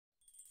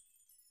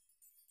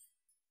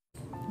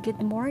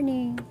Good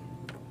morning.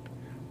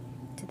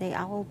 Today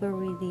I will be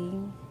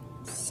reading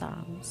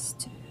Psalms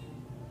 2.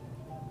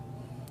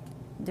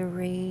 The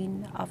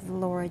reign of the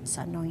Lord's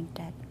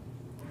anointed.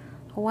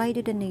 Why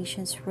do the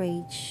nations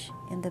rage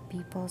and the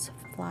peoples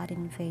plot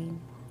in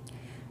vain?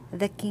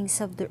 The kings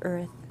of the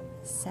earth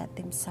set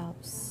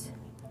themselves,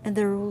 and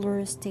the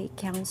rulers take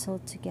counsel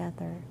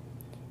together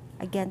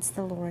against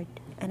the Lord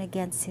and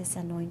against his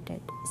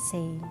anointed,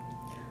 saying,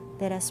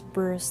 Let us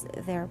burst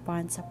their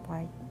bonds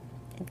apart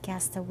and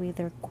cast away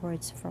their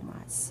cords from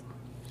us.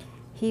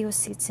 He who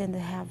sits in the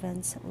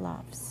heavens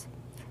laughs.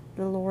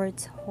 The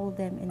Lord holds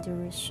them in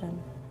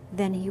derision.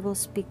 Then he will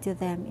speak to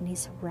them in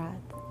his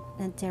wrath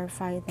and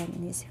terrify them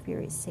in his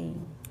fury,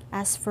 saying,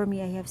 As for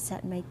me, I have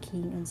set my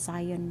king on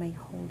Zion, my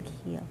holy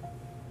hill.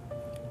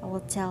 I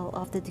will tell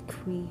of the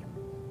decree.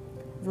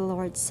 The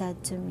Lord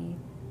said to me,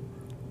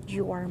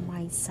 You are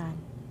my son.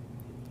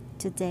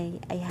 Today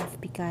I have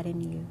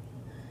begotten you.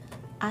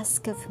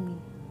 Ask of me,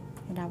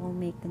 and I will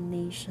make the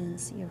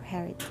nations your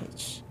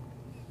heritage,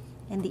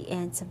 and the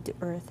ends of the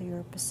earth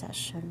your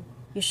possession.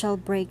 You shall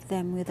break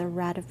them with a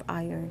rod of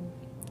iron,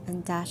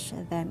 and dash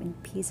them in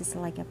pieces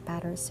like a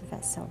potter's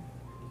vessel.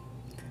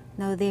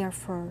 Now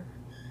therefore,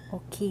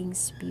 O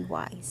kings, be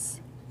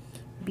wise.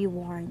 Be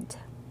warned,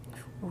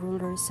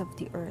 rulers of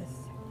the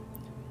earth.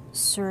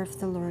 Serve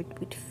the Lord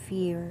with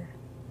fear,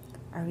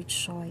 and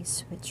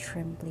rejoice with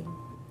trembling.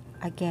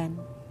 Again,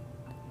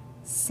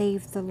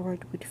 save the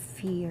Lord with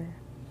fear,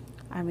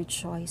 and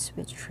rejoice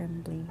with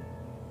trembling.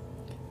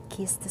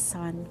 Kiss the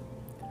Son,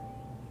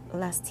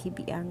 lest he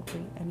be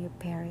angry and you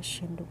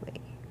perish in the way.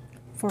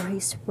 For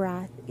his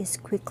wrath is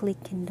quickly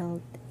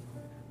kindled.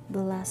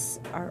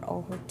 Blessed are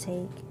all who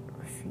take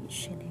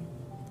refuge in him.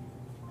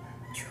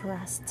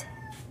 Trust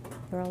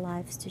your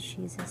lives to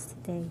Jesus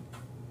today.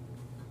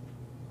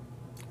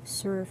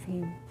 Serve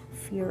him,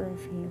 fear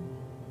of him,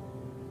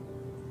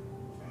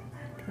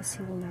 because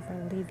he will never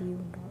leave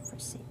you nor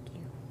forsake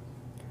you.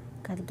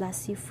 God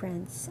bless you,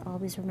 friends.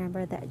 Always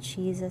remember that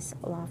Jesus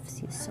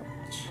loves you so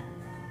much.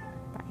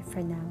 Bye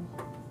for now.